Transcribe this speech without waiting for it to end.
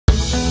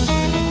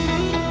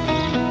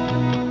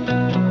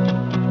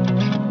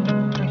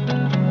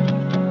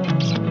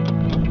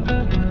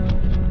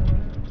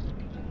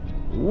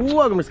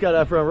Welcome to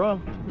Skydive Front Row.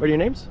 What are your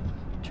names?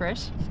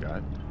 Trish.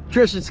 Scott.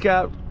 Trish and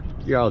Scott.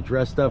 You're all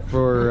dressed up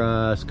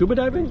for scuba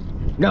diving?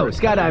 No,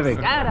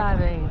 skydiving.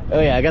 Skydiving. Oh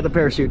yeah, I got the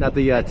parachute, not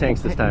the tanks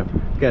this time.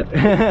 Good.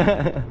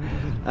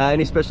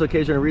 Any special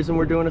occasion or reason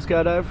we're doing a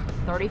skydive?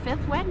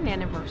 35th wedding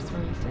anniversary.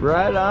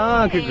 Right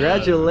on,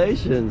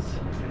 congratulations.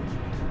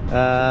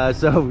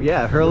 So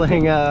yeah,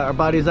 hurling our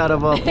bodies out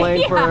of a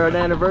plane for an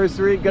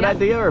anniversary, good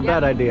idea or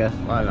bad idea?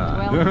 Why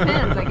not? Well, it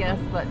depends, I guess,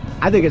 but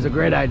I think it's a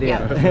great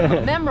idea.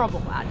 yeah,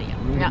 memorable idea.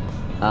 Yeah.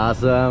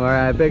 Awesome, all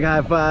right, big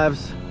high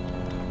fives.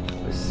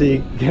 We'll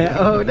see,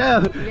 oh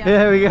no,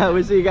 there we go,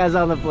 we'll see you guys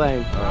on the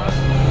plane.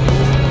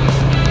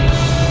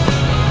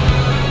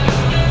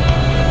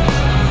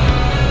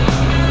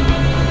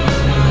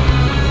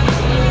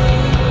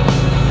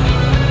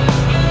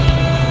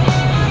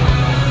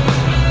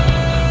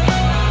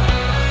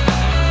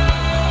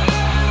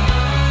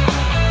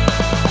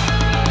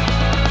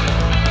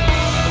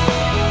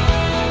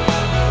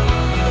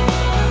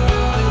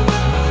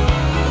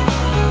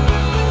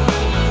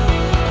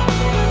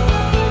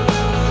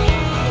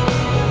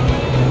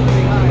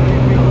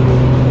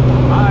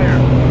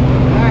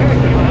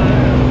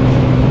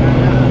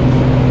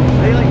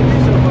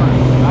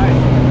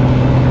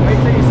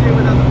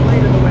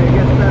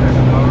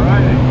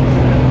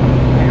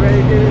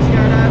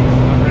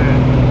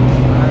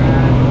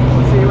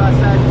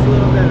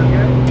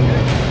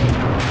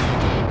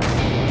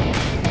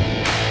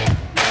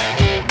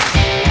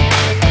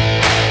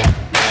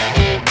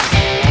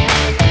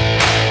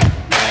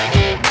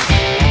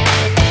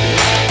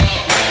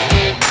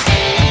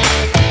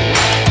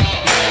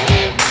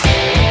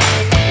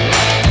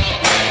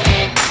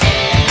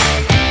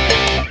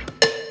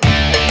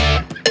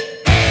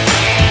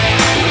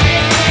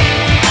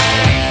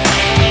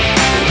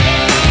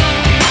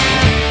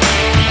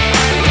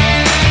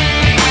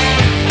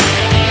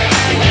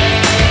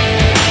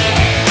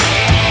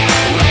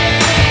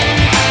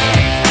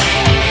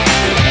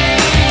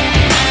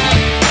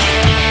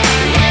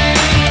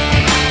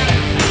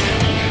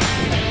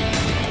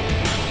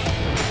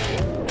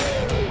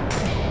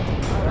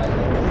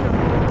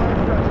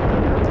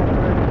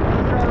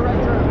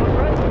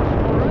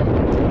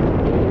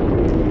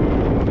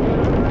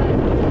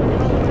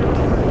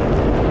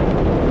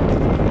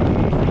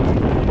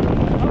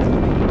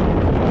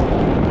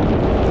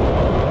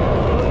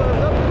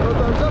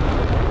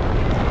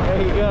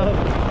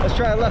 Let's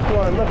try a left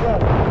one, look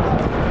left.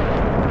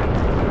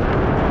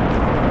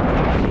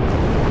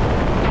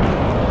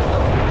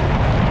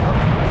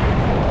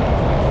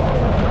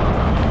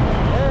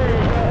 There you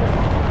go.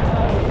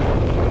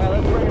 Alright,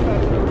 let's bring it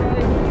back to the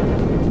right.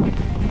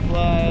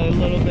 Fly a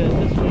little bit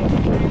this way.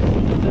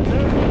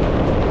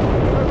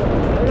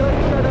 How do you like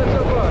the skydive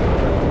so far?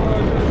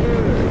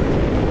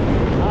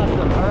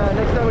 Awesome. Alright,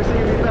 next time we see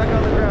you, be back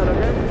on the ground,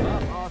 okay?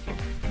 Awesome.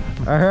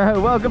 Alright,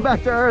 welcome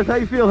back to Earth. How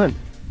you feeling?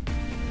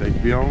 Take to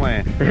be on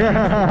land.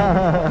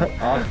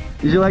 Awesome.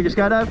 Did you like your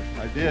skydive?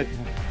 I did.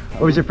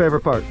 What was your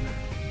favorite part?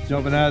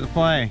 Jumping out of the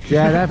plane.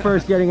 Yeah, that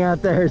first getting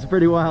out there is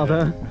pretty wild,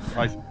 huh?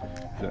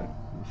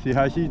 See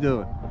how she's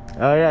doing.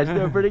 Oh yeah, she's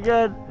doing pretty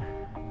good.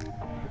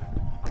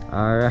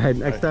 All right,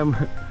 next time.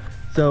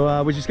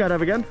 So would you skydive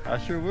again? I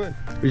sure would.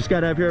 Would you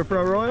skydive here at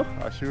Front Royal?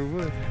 I sure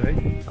would.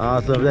 Thank you.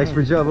 Awesome, thanks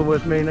for jumping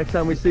with me. Next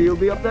time we see you, we'll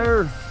be up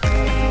there.